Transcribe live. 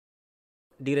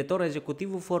Diretor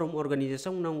Executivo Forum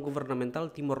Organização Não Governamental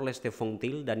Timor-Leste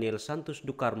FONGTIL, Daniel Santos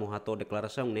do Carmo hato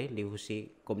declaração ne lihusi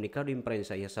comunicado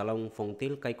imprensa e salão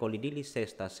FONGTIL kai kolidili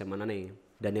sexta semana ne.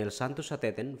 Daniel Santos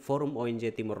ateten Forum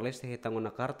ONG Timor-Leste retango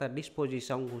na carta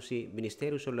disposição husi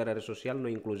Ministério Solidariedade Social no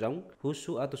Inclusão,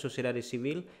 husu atu sociedade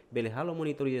civil bele halo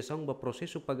monitorização ba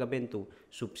Prosesu Pagamentu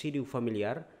Subsídiu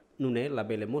familiar nune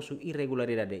labele mosu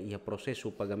irregularidade e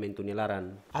processo pagamento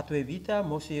nelaran. Atu evita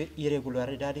mosu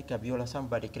irregularidade que a violação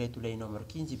do Decreto-Lei número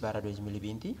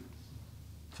 15/2020,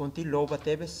 FONGTIL louva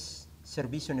tebes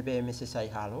serviço nebe MSSI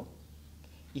halo,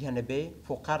 e hanebe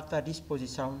for carta à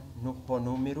disposição no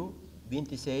número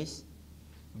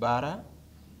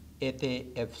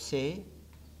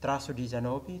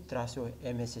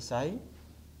 26/ETFC-19-MSSI,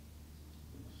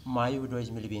 maio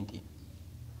 2020.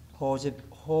 O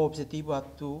objetivo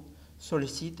atu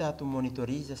solicita atu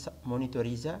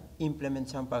monitoriza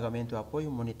implementação pagamento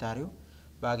apoio monetário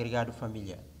para agregado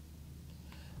família.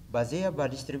 Baseia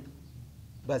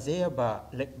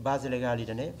base legal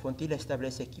ida FONGTIL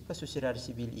estabelece equipa sociedade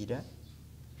civil ida,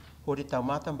 onde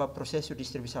tomata para processo de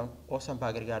distribuição osan para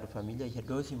agregado família e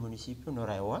 12 municípios no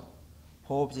Raioa.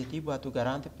 O objetivo atu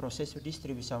garante processo de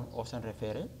distribuição osan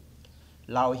refere,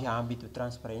 lá o âmbito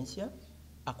transparência,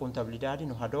 a contabilidade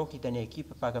no radar que tem a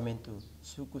equipe pagamento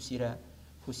sucusira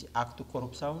fosse acto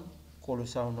corrupção,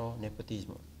 colução no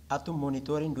nepotismo. Ato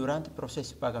monitoring durante o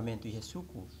processo de pagamento e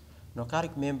suco, no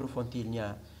cargo membro FONGTIL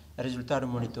nia resultado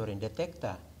monitoring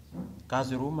detecta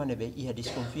caso ruma nebe ia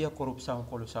desconfia corrupção,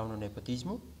 colução no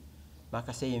nepotismo,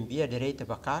 maka se envia direito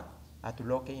para atu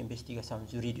loke investigação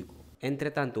jurídico.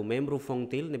 Entretanto, membro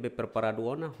FONGTIL nebe preparado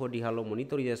ona hodi halo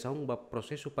monitorização ba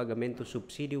Prosesu Pagamentu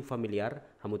Subsídiu familiar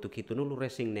hamutu kitunulu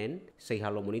resing nen, sei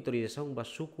halo monitorização ba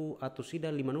suku atu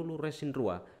sida 50 resing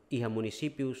rua, iha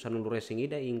município sanulu resing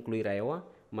ida inclui Raioa,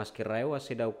 mas que Raioa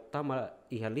seda utama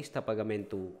iha lista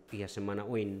pagamento iha semana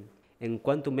oin.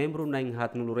 Enquanto membro na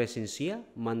inhat nulu resing sia,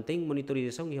 mantém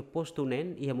monitorização iha posto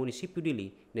nen iha município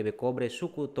dili, nebe cobre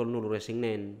suku tol nulu resing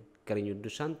nen. Carinho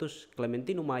dos Santos,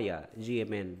 Clementino Maia,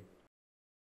 GMN.